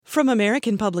From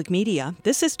American Public Media,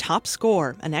 this is Top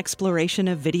Score, an exploration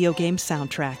of video game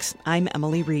soundtracks. I'm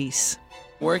Emily Reese.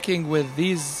 Working with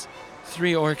these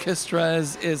three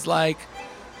orchestras is like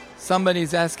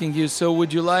somebody's asking you, so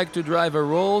would you like to drive a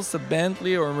Rolls, a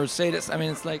Bentley, or a Mercedes? I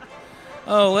mean, it's like,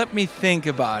 oh, let me think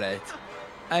about it.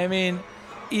 I mean,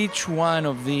 each one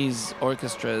of these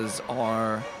orchestras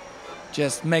are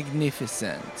just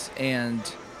magnificent and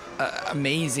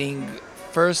amazing,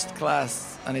 first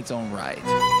class on its own right.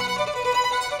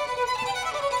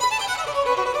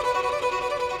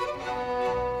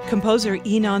 Composer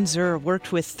Ynon Zur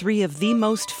worked with three of the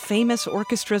most famous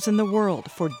orchestras in the world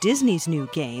for Disney's new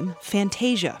game,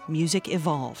 Fantasia: Music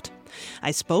Evolved.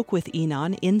 I spoke with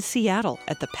Ynon in Seattle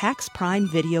at the PAX Prime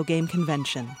video game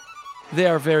convention. They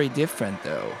are very different,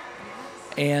 though.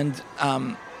 And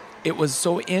it was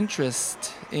so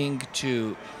interesting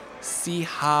to see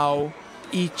how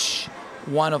each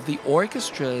one of the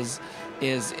orchestras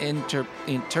is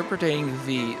interpreting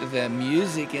the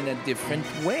music in a different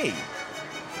way.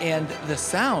 And the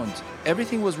sound,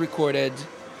 everything was recorded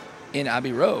in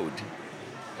Abbey Road.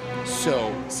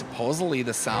 So supposedly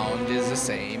the sound is the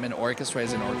same, an orchestra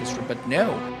is an orchestra, but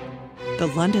no. The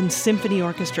London Symphony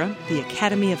Orchestra, the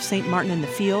Academy of St. Martin in the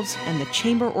Fields, and the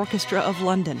Chamber Orchestra of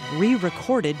London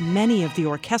re-recorded many of the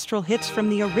orchestral hits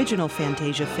from the original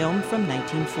Fantasia film from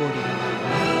 1940.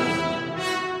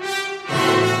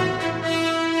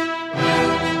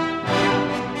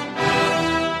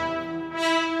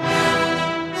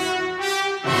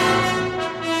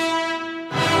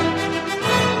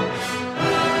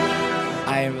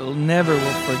 Never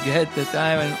will forget the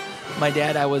time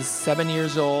when I was 7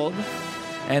 years old,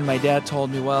 and my dad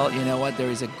told me, well, you know what, there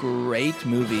is a great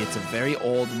movie. It's a very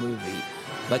old movie,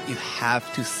 but you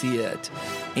have to see it.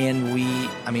 And we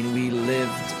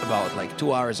lived about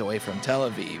 2 hours away from Tel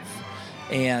Aviv,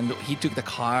 and he took the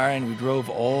car and we drove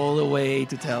all the way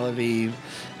to Tel Aviv,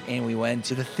 and we went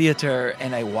to the theater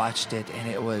and I watched it, and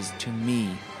it was, to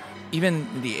me, even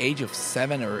at the age of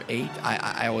 7 or 8,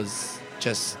 I was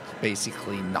just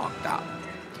basically knocked out.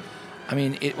 I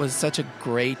mean, it was such a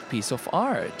great piece of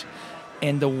art.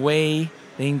 And the way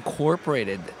they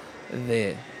incorporated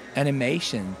the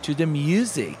animation to the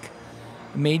music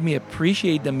made me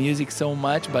appreciate the music so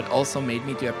much, but also made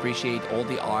me to appreciate all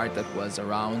the art that was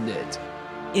around it.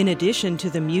 In addition to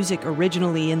the music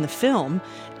originally in the film,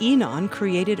 Ynon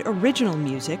created original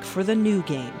music for the new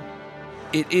game.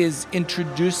 It is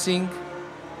introducing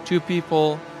to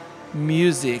people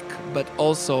music, but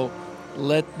also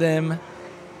let them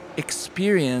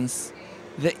experience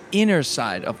the inner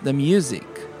side of the music.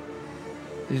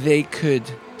 They could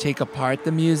take apart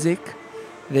the music,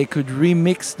 they could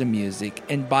remix the music,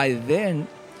 and by then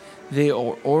they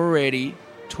are already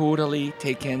totally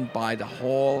taken by the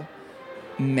whole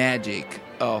magic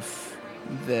of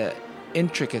the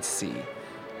intricacy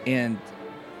and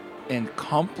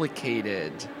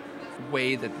complicated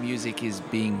way that music is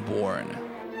being born.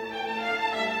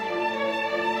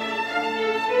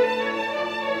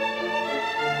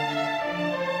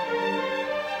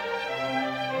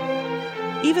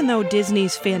 Even though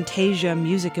Disney's Fantasia: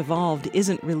 Music Evolved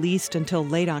isn't released until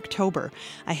late October,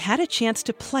 I had a chance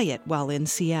to play it while in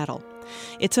Seattle.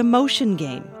 It's a motion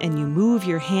game, and you move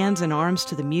your hands and arms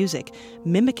to the music,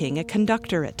 mimicking a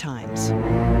conductor at times.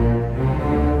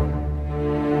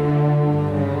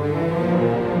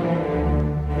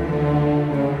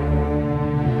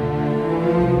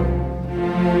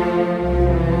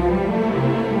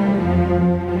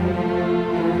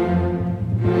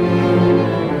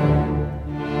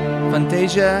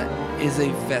 Fantasia is a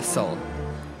vessel,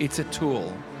 it's a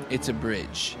tool, it's a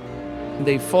bridge.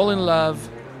 They fall in love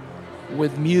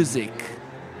with music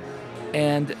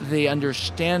and they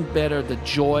understand better the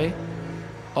joy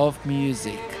of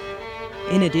music.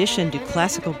 In addition to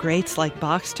classical greats like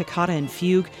Bach's Toccata and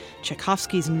Fugue,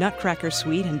 Tchaikovsky's Nutcracker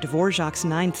Suite, and Dvorak's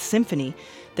Ninth Symphony,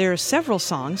 there are several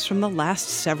songs from the last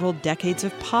several decades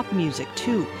of pop music,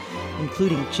 too,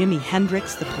 including Jimi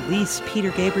Hendrix, The Police,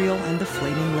 Peter Gabriel, and the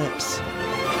Flaming Lips.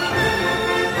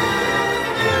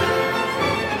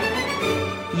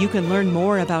 You can learn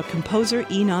more about composer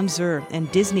Ynon Zur and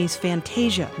Disney's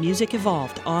Fantasia: Music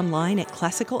Evolved online at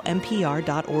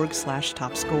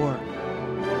classicalmpr.org/topscore.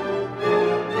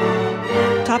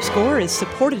 Top Score is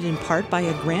supported in part by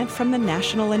a grant from the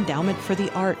National Endowment for the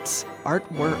Arts,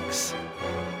 ArtWorks.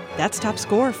 That's Top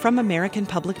Score from American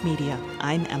Public Media.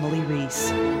 I'm Emily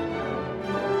Reese.